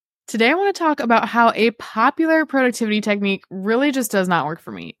Today, I want to talk about how a popular productivity technique really just does not work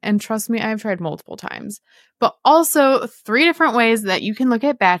for me. And trust me, I've tried multiple times, but also 3 different ways that you can look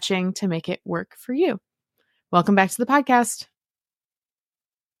at batching to make it work for you. Welcome back to the podcast.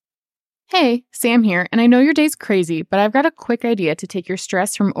 Hey, Sam here, and I know your day's crazy, but I've got a quick idea to take your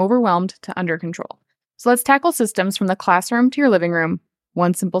stress from overwhelmed to under control. So let's tackle systems from the classroom to your living room,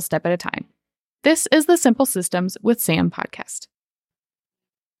 one simple step at a time. This is the Simple Systems with Sam podcast.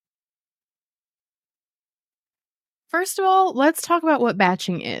 First of all, let's talk about what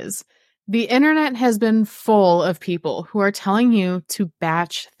batching is. The internet has been full of people who are telling you to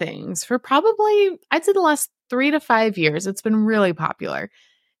batch things for probably, I'd say, the last 3 to 5 years. It's been really popular.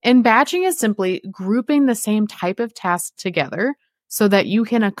 And batching is simply grouping the same type of task together so that you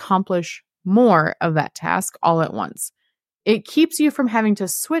can accomplish more of that task all at once. It keeps you from having to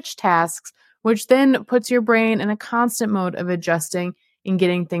switch tasks, which then puts your brain in a constant mode of adjusting and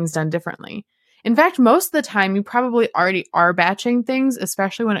getting things done differently. In fact, most of the time, you probably already are batching things,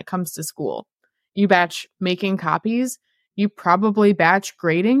 especially when it comes to school. You batch making copies. You probably batch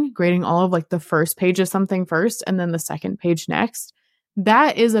grading all of the first page of something first and then the second page next.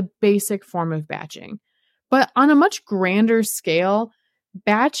 That is a basic form of batching. But on a much grander scale,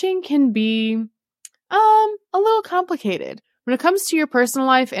 batching can be a little complicated. When it comes to your personal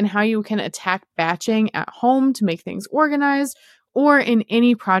life and how you can attack batching at home to make things organized, or in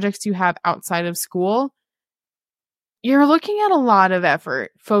any projects you have outside of school, you're looking at a lot of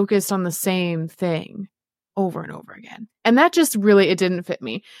effort focused on the same thing over and over again. And that just really, it didn't fit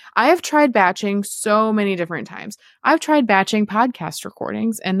me. I have tried batching so many different times. I've tried batching podcast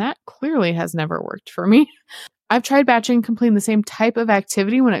recordings, and that clearly has never worked for me. I've tried batching completing the same type of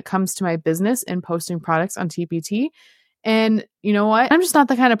activity when it comes to my business and posting products on TPT. And you know what? I'm just not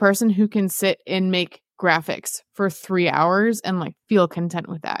the kind of person who can sit and make graphics for 3 hours and feel content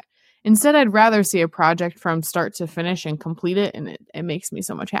with that. Instead, I'd rather see a project from start to finish and complete it, and it makes me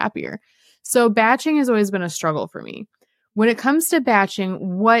so much happier. So batching has always been a struggle for me. When it comes to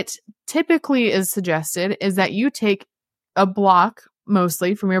batching, what typically is suggested is that you take a block,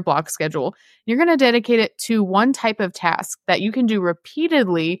 mostly from your block schedule. You're going to dedicate it to one type of task that you can do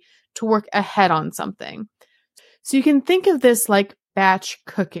repeatedly to work ahead on something. So you can think of this like batch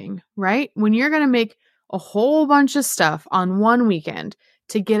cooking, right? When you're going to make a whole bunch of stuff on one weekend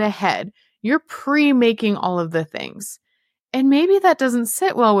to get ahead, you're pre-making all of the things. And maybe that doesn't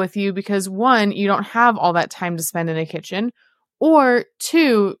sit well with you because 1, you don't have all that time to spend in a kitchen, or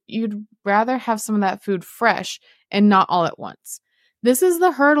 2, you'd rather have some of that food fresh and not all at once. This is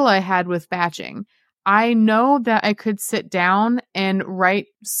the hurdle I had with batching. I know that I could sit down and write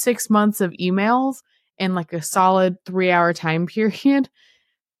 6 months of emails in a solid 3-hour time period.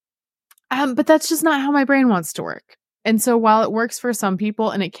 But that's just not how my brain wants to work. And so while it works for some people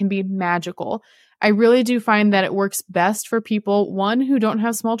and it can be magical, I really do find that it works best for people, 1, who don't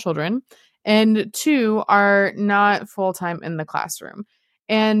have small children, and 2, are not full-time in the classroom.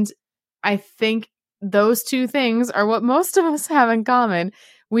 And I think those 2 things are what most of us have in common.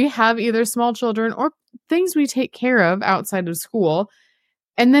 We have either small children or things we take care of outside of school.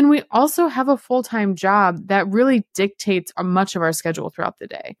 And then we also have a full-time job that really dictates much of our schedule throughout the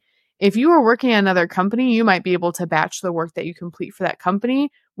day. If you are working at another company, you might be able to batch the work that you complete for that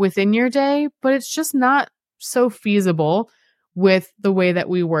company within your day, but it's just not so feasible with the way that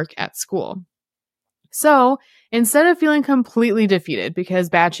we work at school. So instead of feeling completely defeated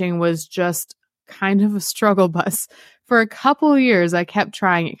because batching was just kind of a struggle bus, for a couple of years, I kept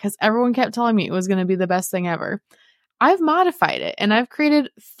trying it because everyone kept telling me it was going to be the best thing ever. I've modified it and I've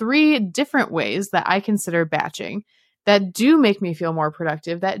created 3 different ways that I consider batching that do make me feel more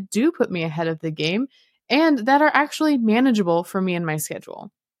productive, that do put me ahead of the game, and that are actually manageable for me and my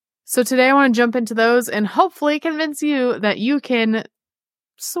schedule. So today I want to jump into those and hopefully convince you that you can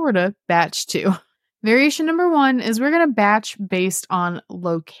sort of batch too. Variation number 1 is we're going to batch based on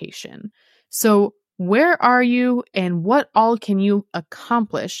location. So where are you and what all can you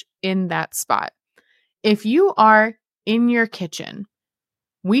accomplish in that spot? If you are in your kitchen,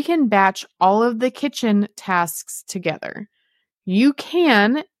 we can batch all of the kitchen tasks together. You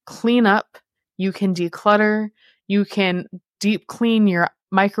can clean up, you can declutter, you can deep clean your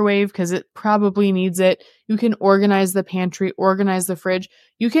microwave because it probably needs it. You can organize the pantry, organize the fridge.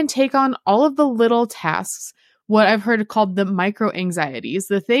 You can take on all of the little tasks, what I've heard called the micro anxieties,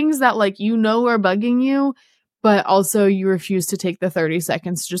 the things that are bugging you, but also you refuse to take the 30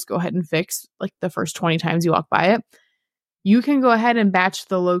 seconds to just go ahead and fix the first 20 times you walk by it. You can go ahead and batch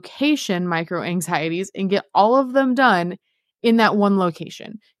the location micro anxieties and get all of them done in that one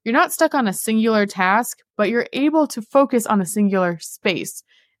location. You're not stuck on a singular task, but you're able to focus on a singular space.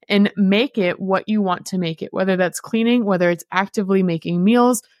 and make it what you want to make it, whether that's cleaning, whether it's actively making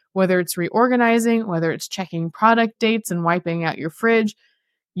meals, whether it's reorganizing, whether it's checking product dates and wiping out your fridge.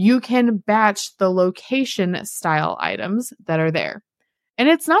 You can batch the location style items that are there. And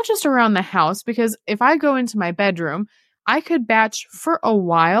it's not just around the house, because if I go into my bedroom, I could batch for a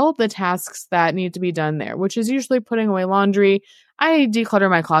while the tasks that need to be done there, which is usually putting away laundry. I declutter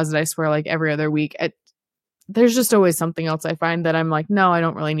my closet, I swear, like every other week. There's just always something else I find that I'm like, no, I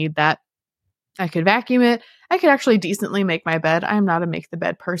don't really need that. I could vacuum it. I could actually decently make my bed. I'm not a make the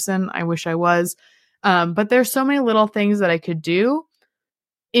bed person. I wish I was. But there's so many little things that I could do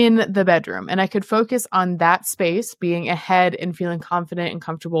in the bedroom, and I could focus on that space being ahead and feeling confident and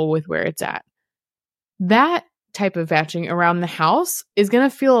comfortable with where it's at. That type of batching around the house is going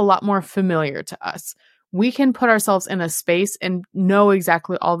to feel a lot more familiar to us. We can put ourselves in a space and know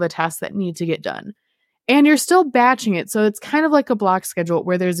exactly all the tasks that need to get done. And you're still batching it, so it's kind of like a block schedule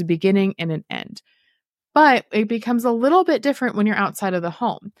where there's a beginning and an end. But it becomes a little bit different when you're outside of the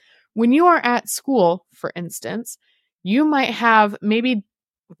home. When you are at school, for instance, you might have maybe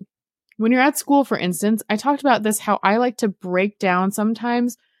when you're at school, for instance, I talked about this, how I like to break down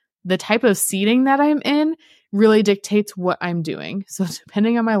sometimes the type of seating that I'm in really dictates what I'm doing. So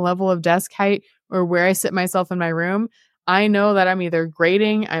depending on my level of desk height or where I sit myself in my room, I know that I'm either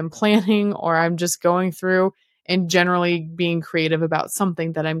grading, I'm planning, or I'm just going through and generally being creative about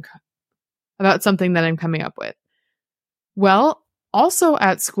something that I'm coming up with. Well, also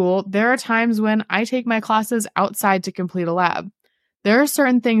at school, there are times when I take my classes outside to complete a lab. There are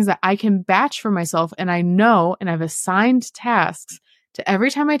certain things that I can batch for myself, and I know, and I've assigned tasks to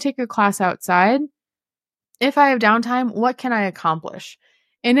every time I take a class outside. If I have downtime, what can I accomplish?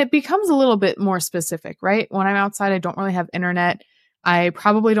 And it becomes a little bit more specific, right? When I'm outside, I don't really have internet. I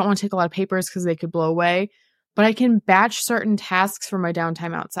probably don't want to take a lot of papers because they could blow away, but I can batch certain tasks for my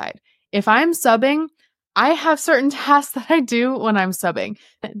downtime outside. If I'm subbing, I have certain tasks that I do when I'm subbing,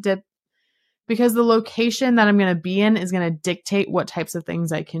 because the location that I'm going to be in is going to dictate what types of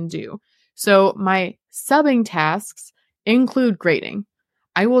things I can do. So my subbing tasks include grading.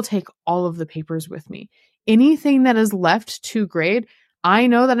 I will take all of the papers with me. Anything that is left to grade, I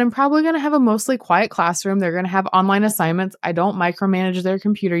know that I'm probably going to have a mostly quiet classroom. They're going to have online assignments. I don't micromanage their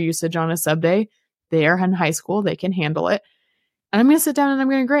computer usage on a sub day. They are in high school. They can handle it. And I'm going to sit down and I'm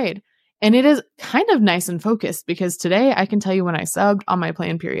going to grade. And it is kind of nice and focused, because today I can tell you when I subbed on my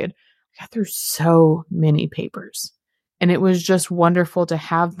plan period, I got through so many papers. And it was just wonderful to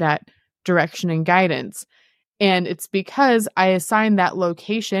have that direction and guidance. And it's because I assigned that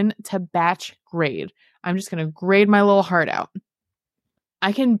location to batch grade. I'm just going to grade my little heart out.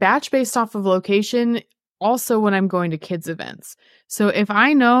 I can batch based off of location also when I'm going to kids' events. So if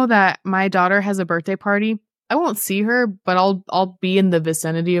I know that my daughter has a birthday party, I won't see her, but I'll be in the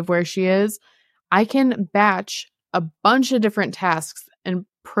vicinity of where she is. I can batch a bunch of different tasks and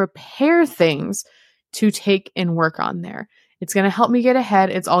prepare things to take and work on there. It's going to help me get ahead.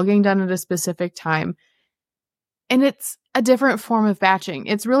 It's all getting done at a specific time. And it's a different form of batching.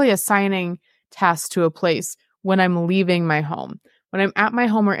 It's really assigning tasks to a place when I'm leaving my home. When I'm at my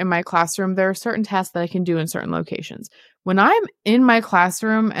home or in my classroom, there are certain tasks that I can do in certain locations. When I'm in my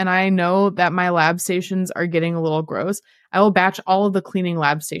classroom and I know that my lab stations are getting a little gross, I will batch all of the cleaning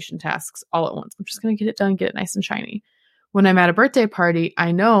lab station tasks all at once. I'm just going to get it done, get it nice and shiny. When I'm at a birthday party,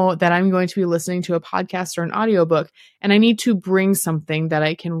 I know that I'm going to be listening to a podcast or an audiobook, and I need to bring something that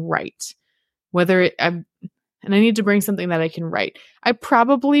I can write. And I need to bring something that I can write. I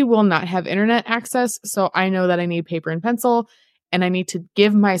probably will not have internet access, so I know that I need paper and pencil, and I need to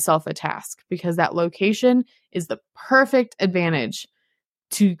give myself a task, because that location is the perfect advantage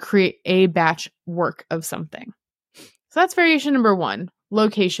to create a batch work of something. So that's variation number 1,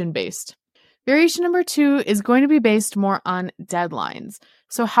 location-based. Variation number 2 is going to be based more on deadlines.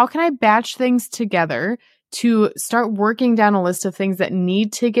 So how can I batch things together to start working down a list of things that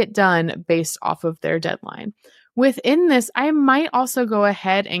need to get done based off of their deadline? Within this, I might also go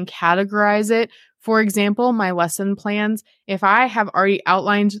ahead and categorize it. For example, my lesson plans, if I have already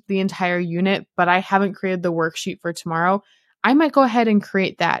outlined the entire unit, but I haven't created the worksheet for tomorrow, I might go ahead and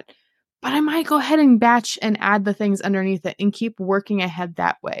create that. But I might go ahead and batch and add the things underneath it and keep working ahead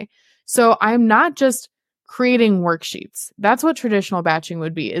that way. So I'm not just creating worksheets. That's what traditional batching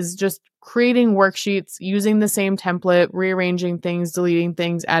would be, is just creating worksheets, using the same template, rearranging things, deleting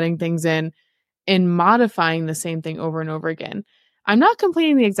things, adding things in, and modifying the same thing over and over again. I'm not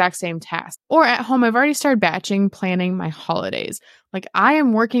completing the exact same task. Or at home, I've already started batching, planning my holidays. Like, I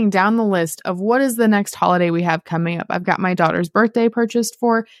am working down the list of what is the next holiday we have coming up. I've got my daughter's birthday purchased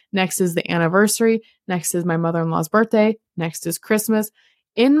for. Next is the anniversary. Next is my mother-in-law's birthday. Next is Christmas.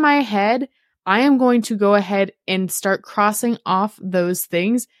 In my head, I am going to go ahead and start crossing off those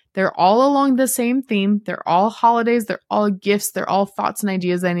things. They're all along the same theme. They're all holidays. They're all gifts. They're all thoughts and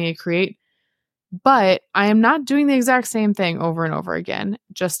ideas I need to create. But I am not doing the exact same thing over and over again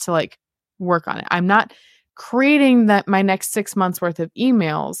just to like work on it. I'm not creating that my next 6 months worth of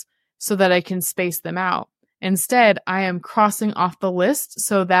emails so that I can space them out. Instead, I am crossing off the list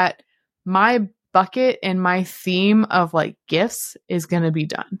so that my bucket and my theme of like gifts is going to be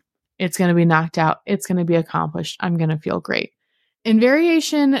done. It's going to be knocked out. It's going to be accomplished. I'm going to feel great. And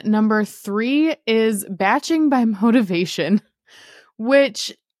variation number 3 is batching by motivation,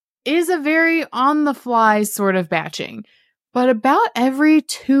 which is a very on the fly sort of batching. But about every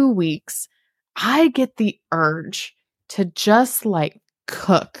 2 weeks, I get the urge to just like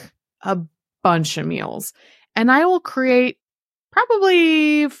cook a bunch of meals. And I will create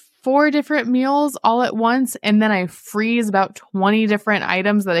probably 4 different meals all at once. And then I freeze about 20 different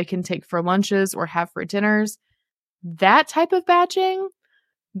items that I can take for lunches or have for dinners. That type of batching,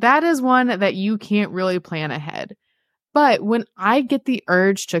 that is one that you can't really plan ahead. But when I get the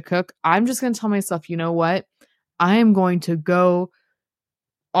urge to cook, I'm just going to tell myself, you know what? I am going to go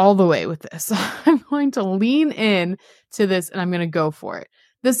all the way with this. I'm going to lean in to this and I'm going to go for it.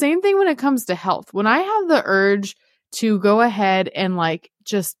 The same thing when it comes to health. When I have the urge to go ahead and like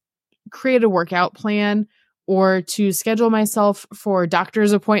just create a workout plan or to schedule myself for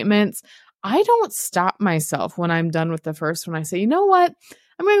doctor's appointments, I don't stop myself when I'm done with the first one. I say, you know what?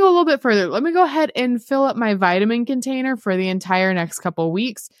 I'm going to go a little bit further. Let me go ahead and fill up my vitamin container for the entire next couple of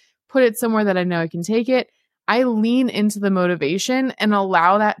weeks, put it somewhere that I know I can take it. I lean into the motivation and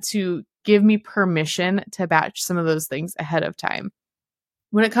allow that to give me permission to batch some of those things ahead of time.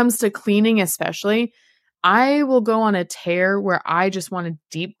 When it comes to cleaning, especially, I will go on a tear where I just want to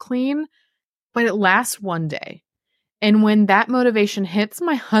deep clean, but it lasts one day. And when that motivation hits,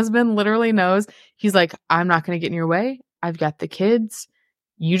 my husband literally knows. He's like, I'm not going to get in your way. I've got the kids.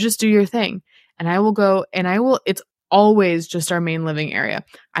 You just do your thing. And I will go and it's always just our main living area.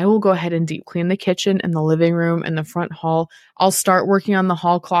 I will go ahead and deep clean the kitchen and the living room and the front hall. I'll start working on the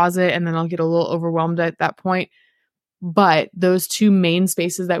hall closet and then I'll get a little overwhelmed at that point. But those 2 main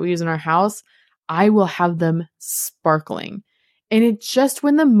spaces that we use in our house, I will have them sparkling. And it's just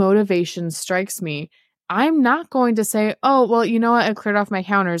when the motivation strikes me, I'm not going to say, oh, well, you know what? I cleared off my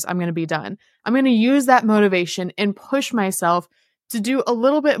counters. I'm going to be done. I'm going to use that motivation and push myself to do a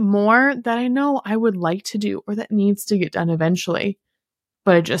little bit more that I know I would like to do or that needs to get done eventually,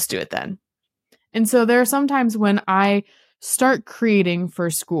 but I just do it then. And so there are some times when I start creating for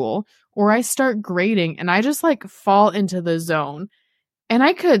school or I start grading and I just like fall into the zone, and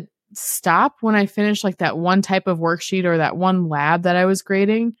I could stop when I finish like that one type of worksheet or that one lab that I was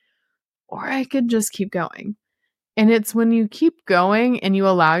grading, or I could just keep going. And it's when you keep going and you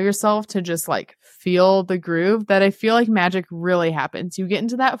allow yourself to just like feel the groove that I feel like magic really happens. You get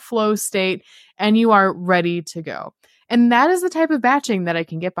into that flow state and you are ready to go. And that is the type of batching that I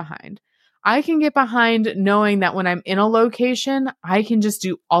can get behind. I can get behind knowing that when I'm in a location, I can just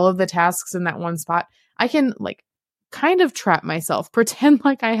do all of the tasks in that one spot. I can like kind of trap myself, pretend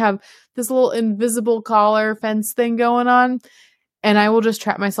like I have this little invisible collar fence thing going on, and I will just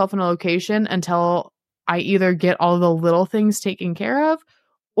trap myself in a location until I either get all the little things taken care of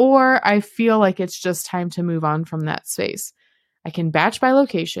or I feel like it's just time to move on from that space. I can batch by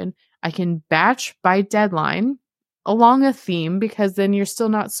location. I can batch by deadline along a theme because then you're still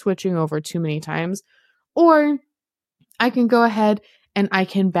not switching over too many times. Or I can go ahead and I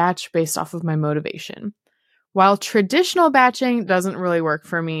can batch based off of my motivation. While traditional batching doesn't really work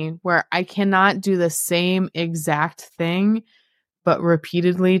for me, where I cannot do the same exact thing but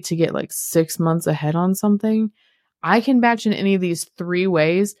repeatedly to get like 6 months ahead on something, I can batch in any of these 3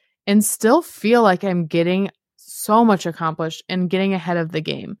 ways and still feel like I'm getting so much accomplished and getting ahead of the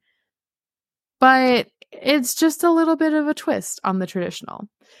game. But it's just a little bit of a twist on the traditional.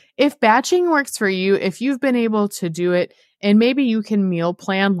 If batching works for you, if you've been able to do it, and maybe you can meal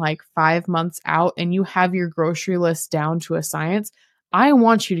plan like 5 months out and you have your grocery list down to a science, I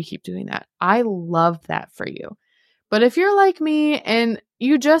want you to keep doing that. I love that for you. But if you're like me and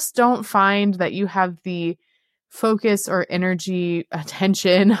you just don't find that you have the focus or energy,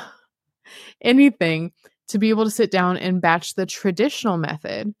 attention, anything to be able to sit down and batch the traditional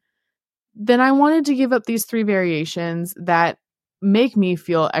method, then I wanted to give up these 3 variations that make me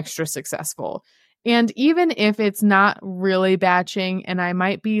feel extra successful. And even if it's not really batching and I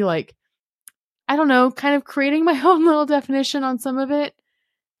might be like, I don't know, kind of creating my own little definition on some of it,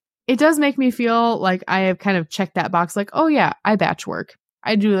 it does make me feel like I have kind of checked that box like, oh yeah, I batch work.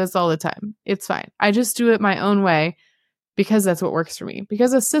 I do this all the time. It's fine. I just do it my own way because that's what works for me,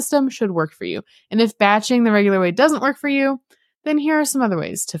 because a system should work for you. And if batching the regular way doesn't work for you, then here are some other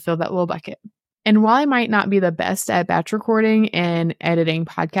ways to fill that little bucket. And while I might not be the best at batch recording and editing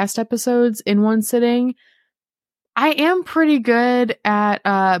podcast episodes in one sitting, I am pretty good at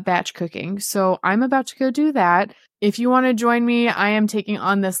batch cooking. So I'm about to go do that. If you want to join me, I am taking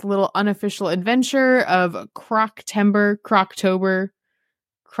on this little unofficial adventure of Crocktober,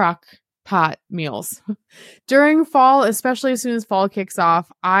 crock pot meals. During fall, especially as soon as fall kicks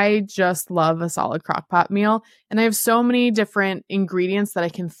off, I just love a solid crock pot meal. And I have so many different ingredients that I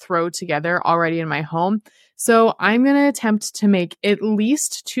can throw together already in my home. So I'm going to attempt to make at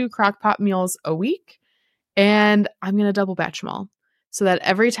least 2 crock pot meals a week. And I'm going to double batch them all so that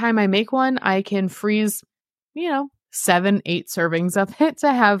every time I make one, I can freeze, 7, 8 servings of it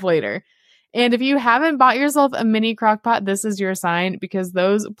to have later. And if you haven't bought yourself a mini crock pot, this is your sign, because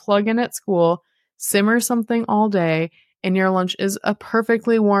those plug in at school, simmer something all day, and your lunch is a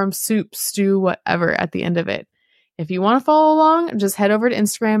perfectly warm soup, stew, whatever at the end of it. If you want to follow along, just head over to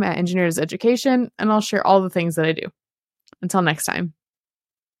Instagram at Engineers Education, and I'll share all the things that I do. Until next time.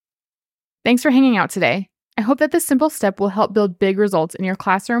 Thanks for hanging out today. I hope that this simple step will help build big results in your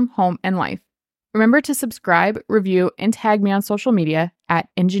classroom, home, and life. Remember to subscribe, review, and tag me on social media at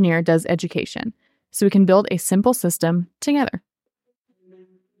Engineer Does Education so we can build a simple system together.